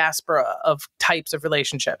diaspora of types of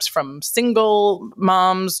relationships, from single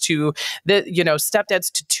moms to stepdads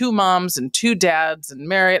to two moms and two dads and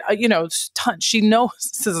married. She knows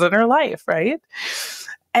this is in her life, right?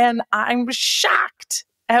 And I'm shocked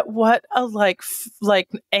at what a like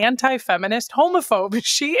anti-feminist homophobe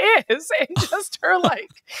she is, and just her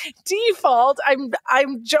default.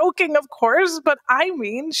 I'm joking, of course, but I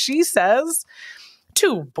mean, she says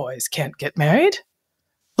two boys can't get married.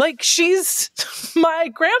 Like, she's my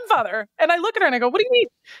grandfather. And I look at her and I go, what do you mean?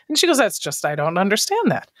 And she goes, that's just, I don't understand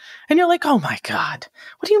that. And you're like, oh my God,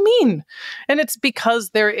 what do you mean? And it's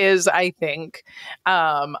because there is, I think,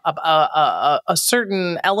 a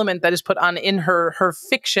certain element that is put on in her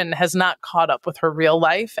fiction has not caught up with her real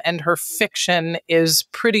life. And her fiction is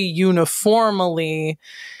pretty uniformly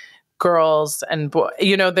girls and boys.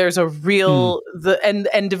 You know, there's a real,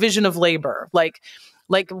 and division of labor.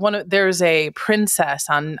 There's a princess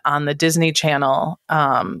on the Disney Channel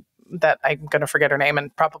that I'm going to forget her name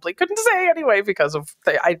and probably couldn't say anyway because of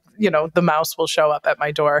the mouse will show up at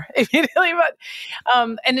my door immediately. But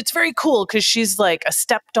and it's very cool because she's like a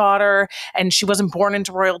stepdaughter and she wasn't born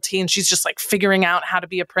into royalty and she's just like figuring out how to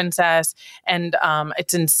be a princess. And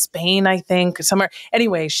it's in Spain, I think, somewhere.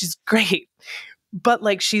 Anyway, she's great.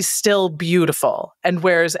 But she's still beautiful and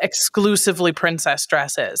wears exclusively princess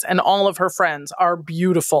dresses, and all of her friends are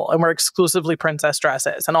beautiful and wear exclusively princess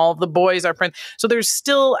dresses, and all of the boys are So there's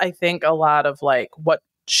still, I think, a lot of what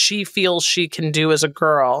she feels she can do as a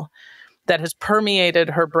girl that has permeated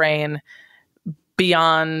her brain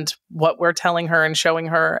beyond what we're telling her and showing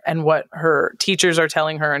her and what her teachers are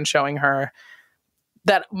telling her and showing her.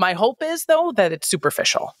 That my hope is, though, that it's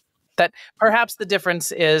superficial. That perhaps the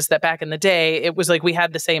difference is that back in the day, it was like we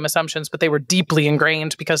had the same assumptions, but they were deeply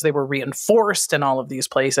ingrained because they were reinforced in all of these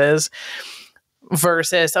places,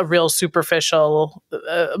 versus a real superficial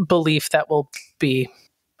belief that will be,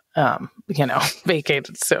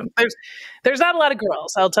 vacated soon. There's not a lot of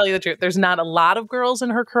girls. I'll tell you the truth. There's not a lot of girls in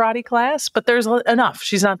her karate class, but there's enough.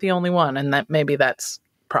 She's not the only one, and that's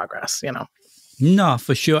progress. No,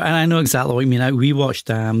 for sure. And I know exactly what you mean. We watched,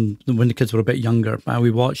 when the kids were a bit younger, we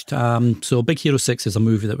watched, so Big Hero 6 is a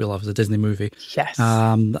movie that we love. It's a Disney movie. Yes.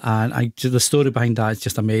 And the story behind that is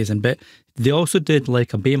just amazing. But they also did a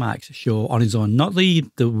Baymax show on its own, not the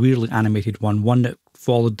weirdly animated one that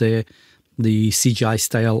followed the CGI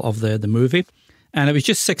style of the movie. And it was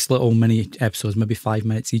just 6 little mini episodes, maybe 5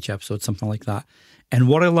 minutes each episode, something like that. And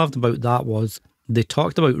what I loved about that was they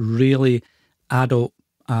talked about really adult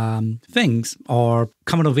things or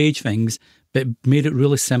coming of age things, but made it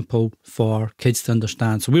really simple for kids to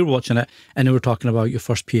understand. So we were watching it and they were talking about your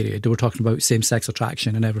first period. They were talking about same-sex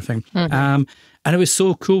attraction and everything. Mm-hmm. And it was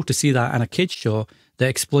so cool to see that in a kids show that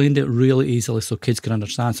explained it really easily so kids could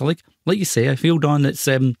understand. So like you say, I feel, Dawn,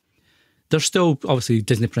 that there's still obviously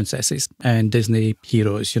Disney princesses and Disney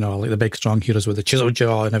heroes, like the big strong heroes with the chisel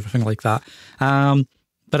jaw and everything like that.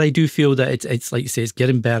 But I do feel that it's like you say, it's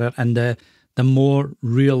getting better, and the more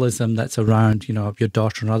realism that's around, your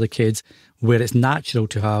daughter and other kids, where it's natural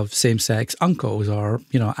to have same-sex uncles or,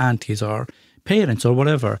 aunties or parents or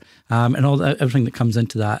whatever, and everything that comes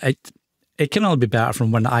into that. It can only be better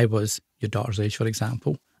from when I was your daughter's age, for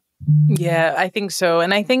example. Yeah, I think so.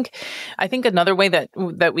 And I think another way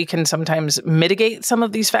that we can sometimes mitigate some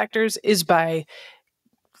of these factors is by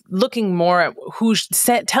looking more at who's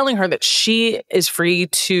telling her that she is free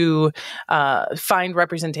to find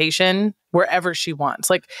representation wherever she wants.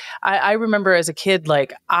 I remember as a kid,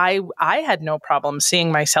 I had no problem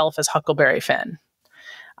seeing myself as Huckleberry Finn.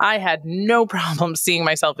 I had no problem seeing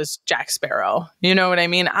myself as Jack Sparrow. You know what I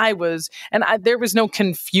mean? There was no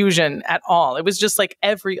confusion at all. It was just like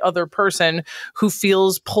every other person who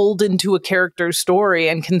feels pulled into a character's story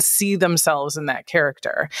and can see themselves in that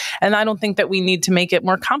character. And I don't think that we need to make it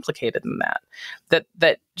more complicated than that.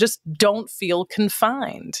 That just don't feel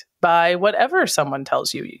confined by whatever someone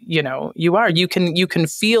tells you, you are. You can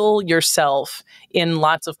feel yourself in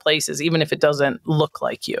lots of places, even if it doesn't look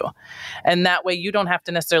like you. And that way you don't have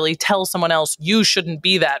to necessarily tell someone else, you shouldn't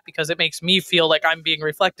be that because it makes me feel like I'm being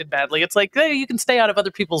reflected badly. It's like, hey, you can stay out of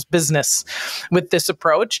other people's business with this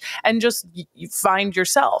approach and just you find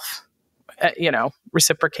yourself,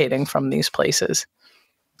 reciprocating from these places.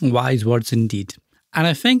 Wise words indeed. And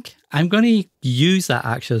I think I'm going to use that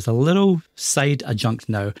actually as a little side adjunct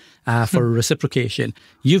now for reciprocation.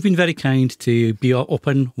 You've been very kind to be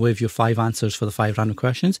open with your 5 answers for the 5 random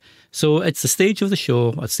questions. So it's the stage of the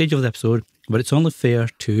show, a stage of the episode, but it's only fair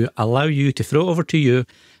to allow you to throw it over to you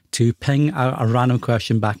to ping a random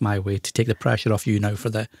question back my way to take the pressure off you now for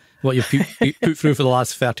what you've put through for the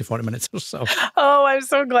last 30, 40 minutes or so. Oh, I'm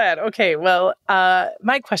so glad. Okay, well,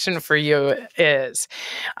 my question for you is,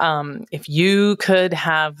 if you could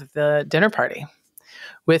have the dinner party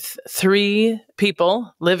with 3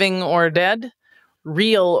 people, living or dead,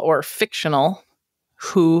 real or fictional,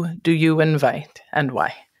 who do you invite and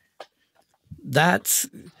why?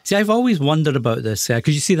 I've always wondered about this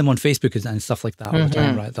because you see them on Facebook and stuff like that all the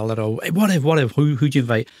time, right? The little, what if, who do you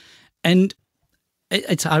invite? And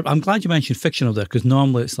I'm glad you mentioned fictional there because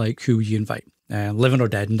normally it's like, who you invite, living or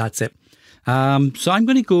dead, and that's it. So I'm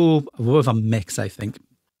going to go with a mix, I think.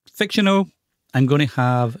 Fictional, I'm going to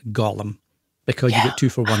have Gollum because you get 2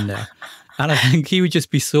 for 1 there. And I think he would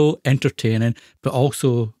just be so entertaining, but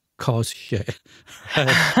also cause shit.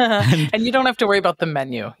 And you don't have to worry about the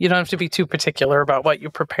menu. You don't have to be too particular about what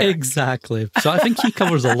you prepare. Exactly. So I think he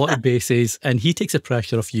covers a lot of bases and he takes the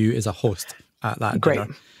pressure off you as a host at that dinner.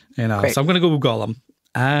 Great. So I'm going to go with Gollum.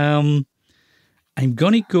 I'm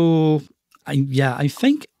going to go, I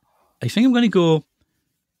think I'm going to go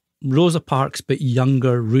Rosa Parks, but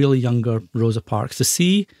younger, really younger Rosa Parks to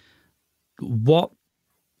see what,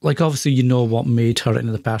 like obviously what made her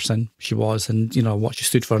into the person she was and, what she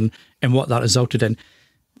stood for and what that resulted in.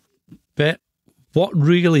 But what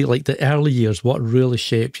really, like the early years, what really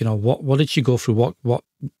shaped, what did she go through? What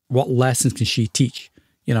lessons can she teach,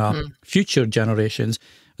 future generations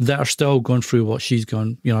that are still going through what she's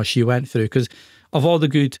gone, she went through because of all the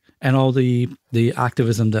good and all the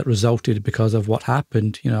activism that resulted because of what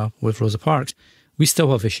happened, with Rosa Parks. We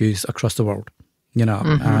still have issues across the world,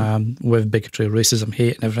 with bigotry, racism,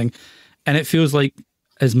 hate and everything. And it feels like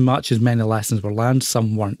as much as many lessons were learned,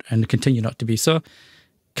 some weren't and continue not to be. So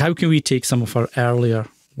how can we take some of her earlier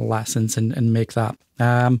lessons and make that?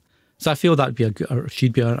 So I feel that'd be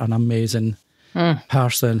she'd be an amazing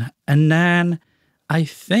person. And then I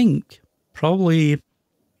think probably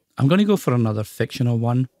I'm going to go for another fictional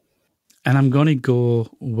one. And I'm going to go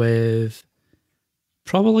with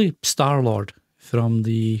probably Star-Lord from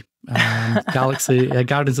the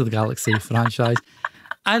Guardians of the Galaxy franchise.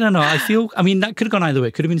 I don't know. That could have gone either way.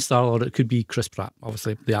 It could have been Star-Lord. It could be Chris Pratt,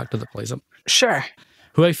 obviously, the actor that plays him. Sure.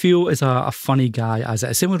 Who I feel is a funny guy as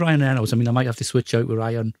it. Same with Ryan Reynolds. I might have to switch out with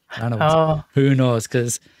Ryan Reynolds. Oh. Who knows?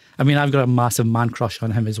 Because, I've got a massive man crush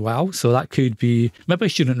on him as well. So that could be, maybe I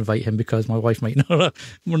shouldn't invite him because my wife might not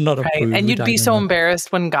approve. And you'd be so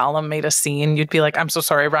embarrassed when Gollum made a scene. You'd be like, I'm so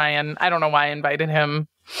sorry, Ryan. I don't know why I invited him.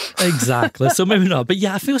 Exactly. So maybe not. But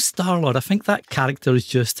yeah, I feel Star-Lord. I think that character is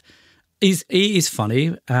just, he's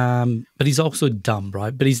funny, but he's also dumb,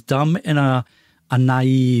 right? But he's dumb in a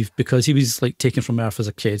naive, because he was like taken from Earth as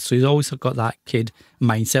a kid. So he's always got that kid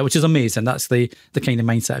mindset, which is amazing. That's the kind of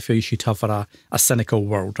mindset I feel you should have for a cynical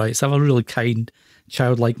world, right? So have a really kind,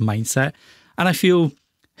 childlike mindset. And I feel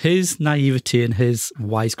his naivety and his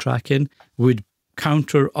wisecracking would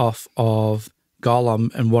counter off of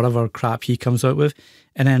Gollum and whatever crap he comes out with.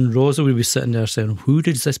 And then Rosa would be sitting there saying, who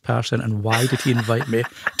is this person and why did he invite me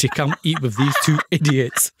to come eat with these 2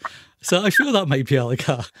 idiots? So I feel that might be like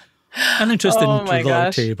an interesting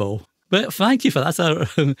little table. But thank you for that.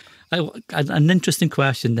 That's an interesting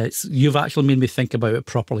question that you've actually made me think about it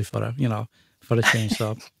properly for a change.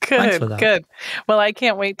 So thanks for that. Good. Well, I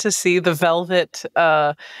can't wait to see the Velvet,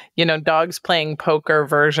 dogs playing poker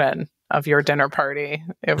version of your dinner party.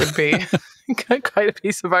 It would be quite a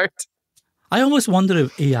piece of art. I almost wonder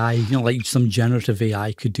if AI, like some generative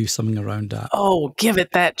AI could do something around that. Oh, give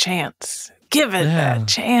it that chance. Give it that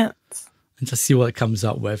chance. And to see what it comes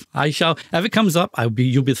up with. I shall. If it comes up,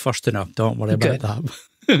 you'll be the first to know. Don't worry about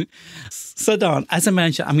that. So Dawn, as I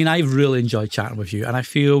mentioned, I've really enjoyed chatting with you, and I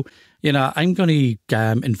feel I'm going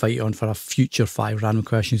to invite you on for a future 5 random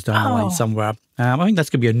questions down the line somewhere. I think that's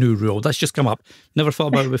going to be a new rule. That's just come up. Never thought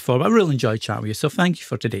about it before, but I really enjoyed chatting with you. So thank you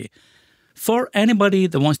for today. For anybody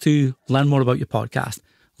that wants to learn more about your podcast,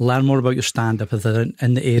 learn more about your stand-up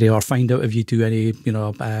in the area, or find out if you do any,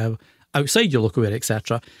 outside your local area,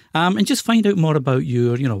 etc., and just find out more about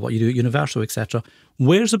your, what you do at Universal, etc.,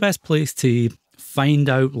 where's the best place to find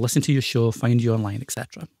out, listen to your show, find you online,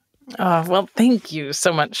 etc.? Well, thank you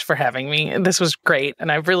so much for having me. This was great, and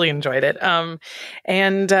I've really enjoyed it.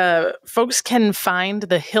 And folks can find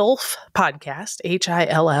the HILF podcast,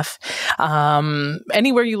 HILF,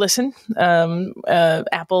 anywhere you listen,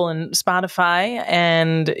 Apple and Spotify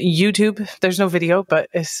and YouTube. There's no video, but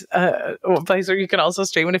it's a place where you can also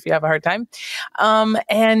stream it if you have a hard time.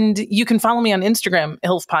 And you can follow me on Instagram,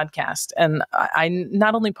 HILF Podcast. And I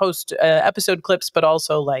not only post episode clips, but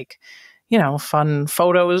also fun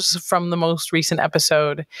photos from the most recent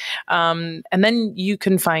episode. And then you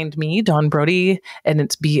can find me, Dawn Brodey, and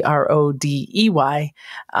it's Brodey,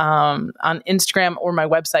 on Instagram or my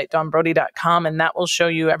website, dawnbrodey.com. And that will show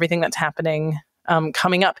you everything that's happening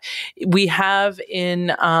coming up. We have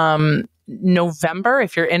in November,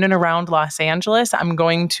 if you're in and around Los Angeles, I'm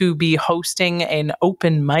going to be hosting an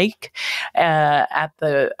open mic at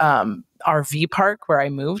the RV park where I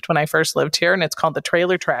moved when I first lived here. And it's called the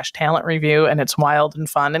Trailer Trash Talent Review. And it's wild and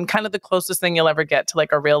fun and kind of the closest thing you'll ever get to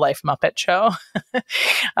like a real life Muppet show.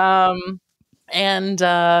 And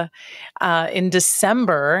in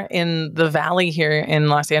December in the Valley here in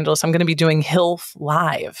Los Angeles, I'm going to be doing HILF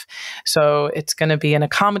Live. So it's going to be in a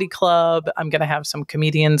comedy club. I'm going to have some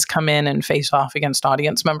comedians come in and face off against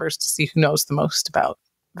audience members to see who knows the most about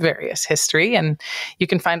various history. And you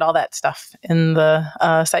can find all that stuff in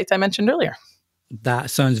the sites I mentioned earlier. That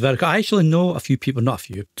sounds very cool. I actually know a few people, not a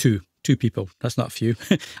few, two people. That's not a few.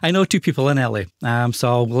 I know 2 people in LA. So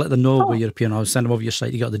I'll let them know where you're appearing. I'll send them over your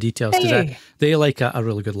site. You got the details. Because they like a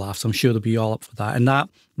really good laugh. So I'm sure they'll be all up for that. And that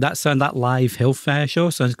live HILF show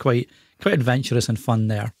sounds quite adventurous and fun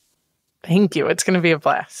there. Thank you. It's going to be a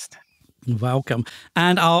blast. Welcome.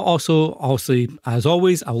 And I'll also, obviously, as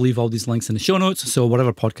always, I'll leave all these links in the show notes. So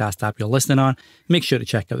whatever podcast app you're listening on, make sure to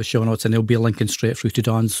check out the show notes and they'll be linking straight through to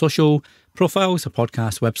Dawn's social profiles, her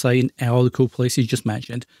podcast website, and all the cool places you just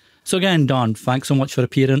mentioned. So again, Dawn, thanks so much for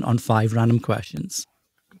appearing on 5 Random Questions.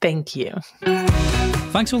 Thank you.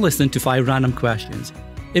 Thanks for listening to 5 Random Questions.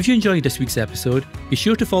 If you enjoyed this week's episode, be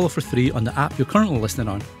sure to follow for free on the app you're currently listening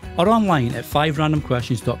on or online at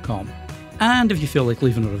 5randomquestions.com. And if you feel like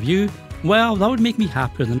leaving a review, well, that would make me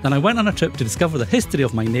happier than I went on a trip to discover the history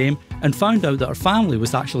of my name and found out that our family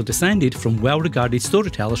was actually descended from well-regarded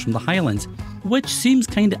storytellers from the Highlands, which seems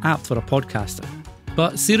kind of apt for a podcaster.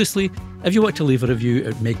 But seriously, if you want to leave a review, it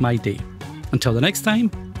would make my day. Until the next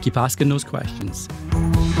time, keep asking those questions.